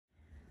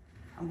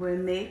I'm going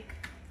to make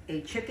a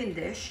chicken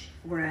dish.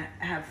 We're going to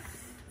have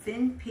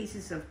thin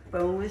pieces of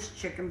boneless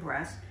chicken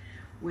breast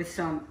with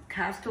some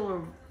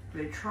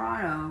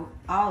Castelvetrano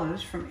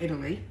olives from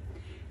Italy.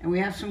 And we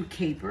have some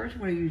capers.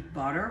 We're going to use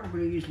butter. We're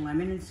going to use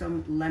lemon and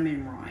some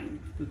lemon rind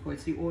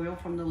because the oil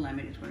from the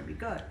lemon is going to be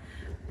good.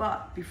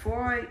 But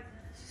before I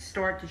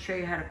start to show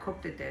you how to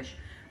cook the dish,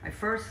 I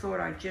first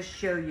thought I'd just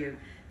show you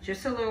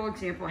just a little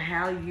example of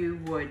how you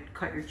would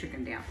cut your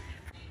chicken down.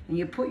 And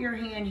you put your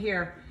hand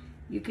here,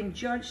 you can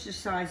judge the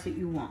size that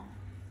you want.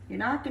 You're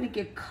not going to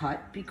get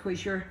cut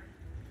because you're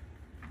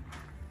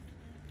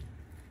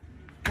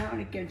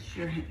going against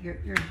your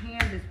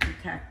hand is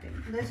protected.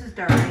 This is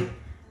dirty.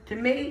 To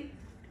me,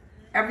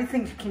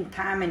 everything's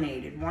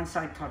contaminated once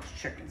I touch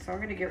chicken. So I'm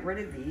going to get rid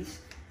of these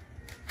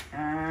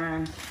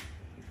and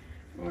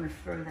we're going to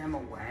throw them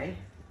away.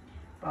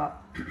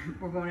 But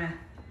we're going to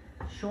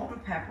salt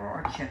and pepper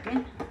our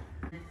chicken.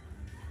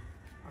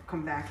 I'll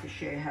come back to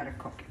show you how to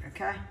cook it,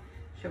 okay?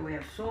 So we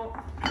have salt,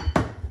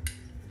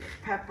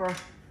 pepper,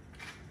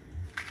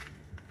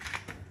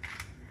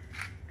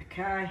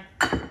 okay?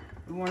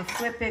 We want to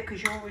flip it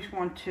because you always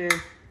want to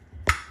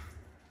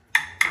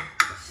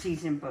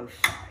season both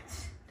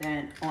sides.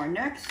 Then our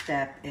next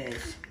step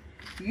is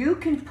you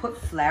can put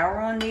flour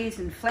on these,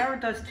 and flour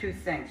does two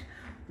things.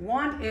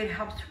 One, it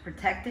helps to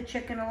protect the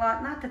chicken a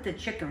lot. Not that the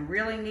chicken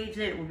really needs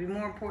it. It would be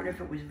more important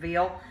if it was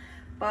veal,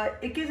 but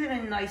it gives it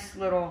a nice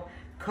little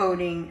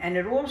coating, and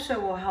it also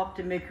will help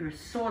to make your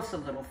sauce a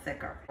little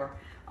thicker.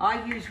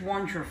 I use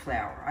Wonder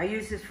flour. I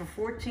use this for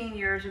 14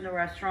 years in the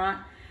restaurant,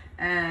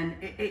 and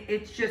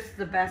it's just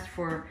the best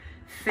for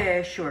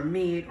fish or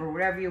meat or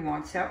whatever you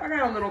want. So I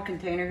got a little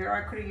container here.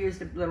 I could have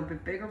used a little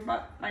bit bigger,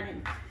 but I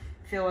didn't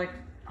feel like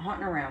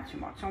hunting around too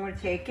much. So I'm going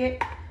to take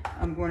it.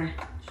 I'm going to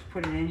just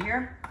put it in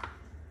here.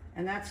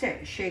 And that's it.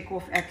 You shake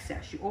off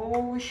excess. You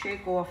always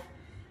shake off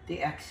the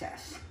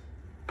excess.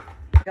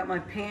 Got my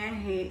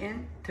pan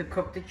heating to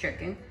cook the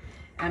chicken.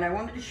 And I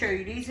wanted to show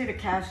you, these are the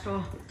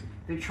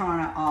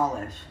Castelvetrano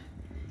olives.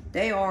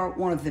 They are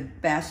one of the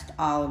best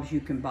olives you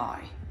can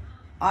buy.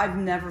 I've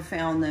never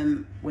found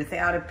them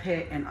without a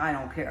pit, and I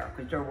don't care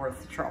because they're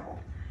worth the trouble.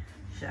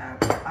 So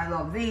I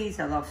love these.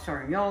 I love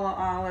Cerignola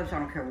olives. I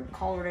don't care what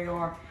color they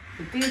are,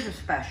 but these are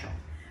special.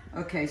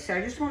 Okay, so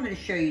I just wanted to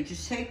show you,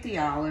 just take the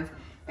olive,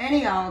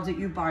 any olive that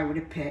you buy with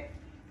a pit,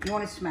 you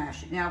want to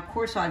smash it. Now, of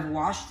course, I've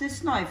washed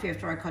this knife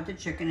after I cut the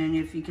chicken, and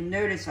if you can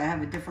notice, I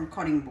have a different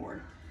cutting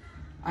board.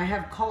 I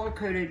have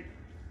color-coded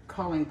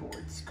cutting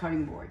boards.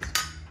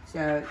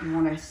 So you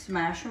want to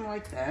smash them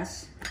like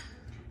this,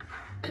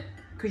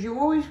 because you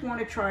always want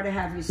to try to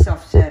have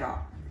yourself set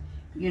up.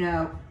 You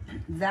know,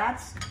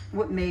 that's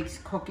what makes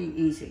cooking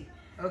easy.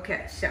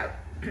 Okay, so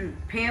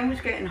pan was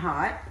getting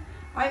hot.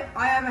 I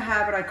have a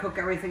habit, I cook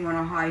everything on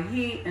a high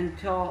heat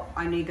until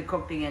I need to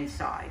cook the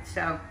inside.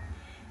 So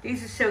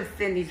these are so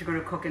thin, these are going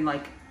to cook in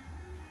like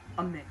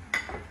a minute.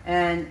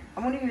 And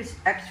I'm going to use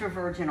extra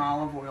virgin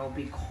olive oil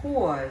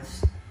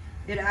because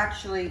it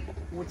actually,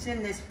 what's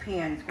in this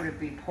pan is going to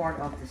be part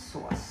of the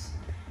sauce.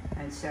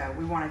 And so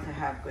we want it to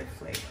have good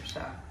flavor.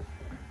 So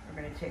we're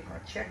going to take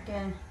our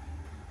chicken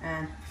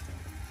and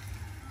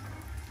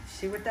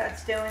see what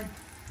that's doing?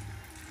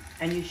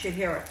 And you should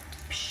hear it.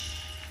 Psh.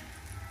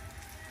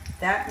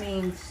 That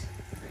means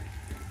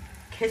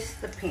kiss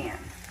the pan.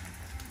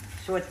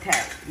 Saute.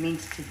 It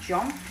means to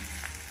jump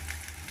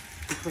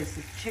because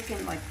the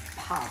chicken like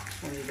pops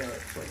when you do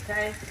it.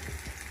 Saute.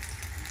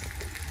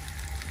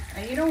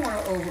 And you don't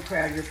want to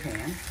overcrowd your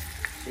pan,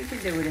 so you can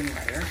do it in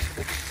layers.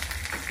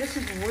 This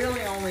is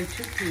really only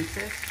 2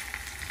 pieces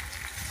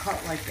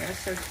cut like this,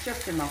 so it's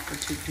just enough for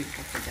 2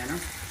 people for dinner.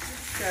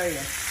 Show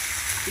you.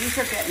 These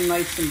are getting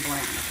nice and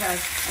brown, okay?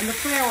 And the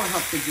flour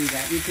helps to do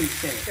that, you can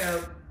see.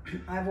 So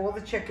I have all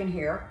the chicken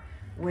here,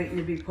 waiting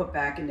to be put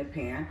back in the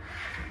pan.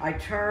 I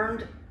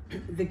turned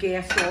the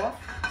gas off.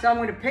 So I'm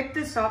gonna pick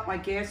this up, my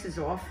gas is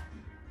off.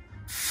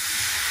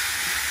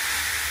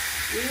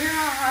 You hear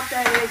how hot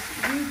that is?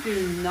 You do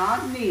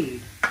not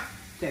need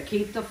to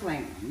keep the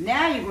flame on.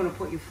 Now you're gonna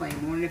put your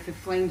flame on, and if it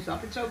flames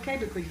up, it's okay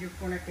because you're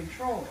gonna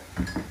control it,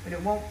 but it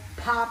won't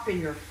pop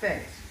in your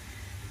face.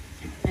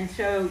 And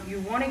so you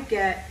wanna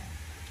get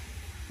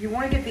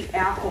the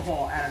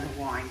alcohol out of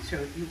the wine.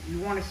 So you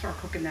wanna start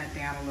cooking that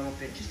down a little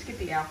bit, just to get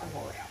the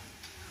alcohol out.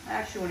 I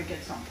actually wanna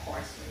get some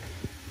parsley.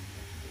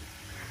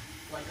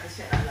 Like I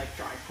said, I like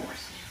dry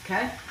parsley,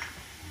 okay?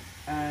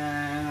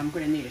 I'm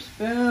gonna need a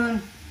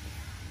spoon.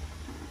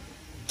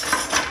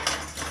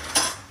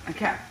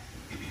 Okay,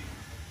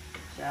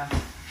 so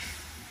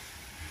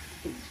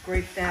you can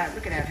scrape that.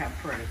 Look at that, how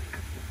pretty.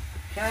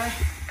 Okay.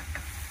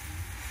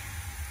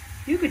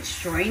 You could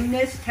strain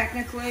this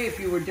technically if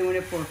you were doing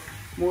it for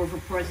more of a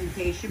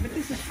presentation, but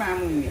this is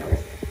family meal,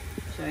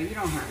 so you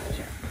don't have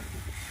to.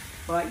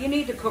 But you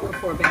need to cook it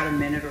for about a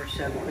minute or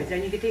so because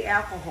then you get the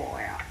alcohol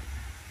out.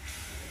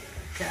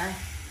 Okay.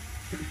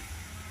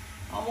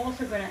 I'm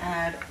also going to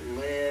add a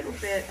little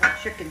bit of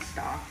chicken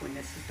stock when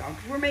this is done,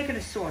 because we're making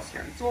a sauce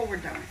here. That's all we're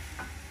doing.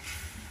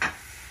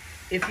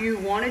 If you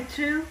wanted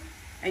to,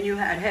 and you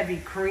had heavy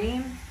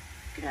cream,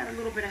 You could add a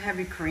little bit of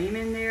heavy cream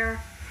in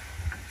there.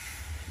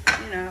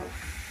 You know,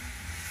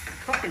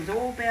 cooking's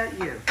all about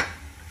you.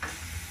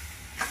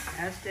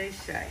 As they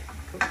say,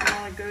 cooking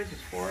only goes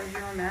as far as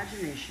your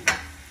imagination.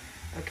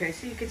 Okay,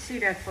 so you can see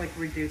that's like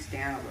reduced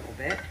down a little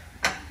bit.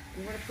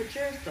 I'm gonna put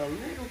just a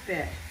little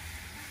bit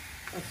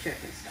of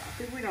chicken stock,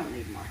 because we don't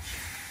need much.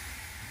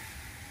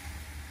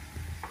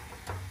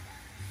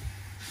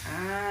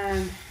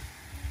 And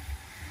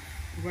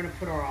we're gonna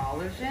put our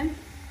olives in.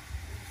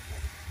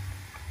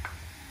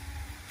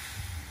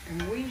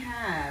 And we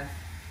have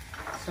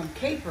some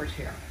capers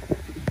here.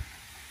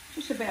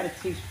 Just about a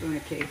teaspoon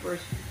of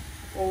capers.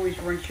 Always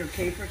rinse your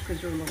capers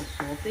because they're a little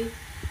salty.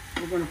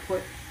 We're gonna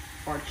put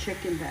our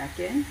chicken back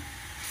in.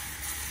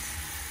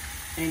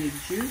 Any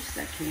juice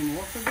that came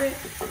off of it.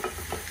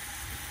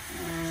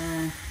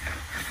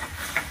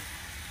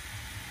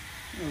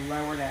 I'm gonna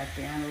lower that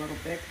down a little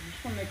bit. I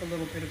just want to make a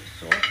little bit of a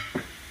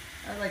sauce.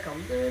 I like a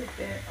little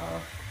bit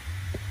of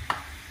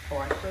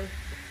parsley,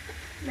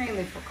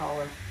 mainly for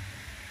color.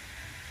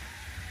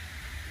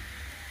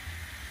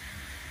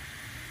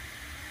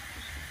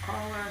 Just for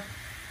color.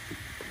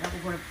 Now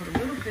we're going to put a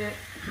little bit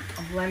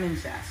of lemon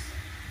zest.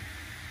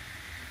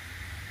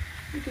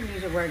 You can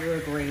use a regular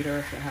grater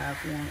if you have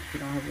one, if you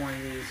don't have one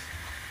of these.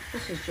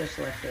 This is just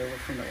left over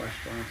from the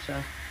restaurant,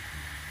 so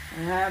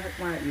I have it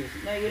when I use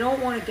it. Now you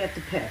don't want to get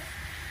the pith.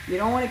 You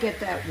don't want to get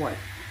that white,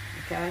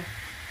 okay?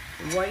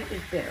 The white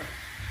is bitter,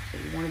 so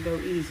you want to go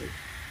easy.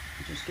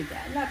 Just get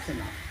that, and that's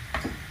enough.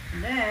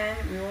 And then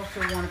we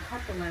also want to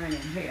cut the lemon in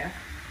half.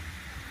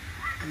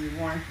 And you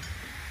want to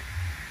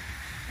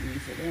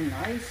squeeze it in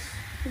nice.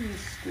 You can use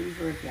a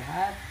squeezer if you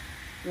have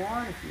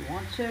one, if you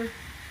want to.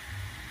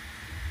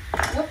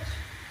 Whoops.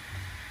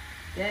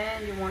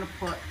 Then you want to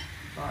put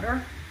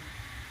butter.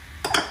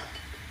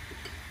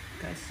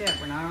 Like I said,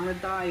 we're not on a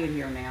diet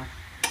here now.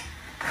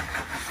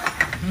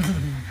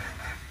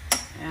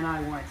 And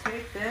I want to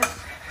take this,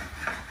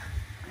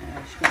 and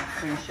I'm just going to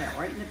finish that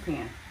right in the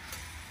pan.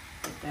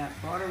 Get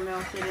that butter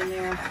melted in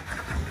there.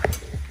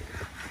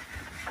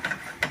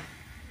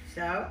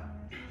 So,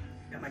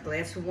 got my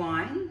glass of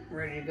wine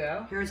ready to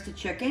go. Here's the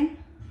chicken.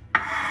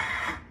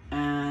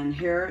 And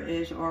here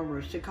is our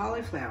roasted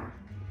cauliflower.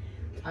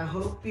 I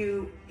hope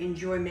you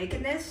enjoy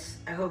making this.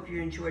 I hope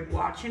you enjoyed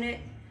watching it.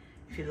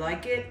 If you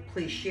like it,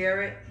 please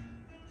share it.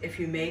 If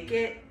you make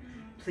it,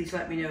 please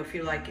let me know if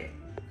you like it.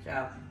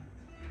 So,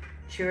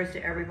 cheers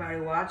to everybody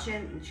watching,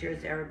 and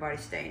cheers to everybody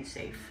staying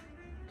safe.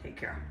 Take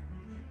care.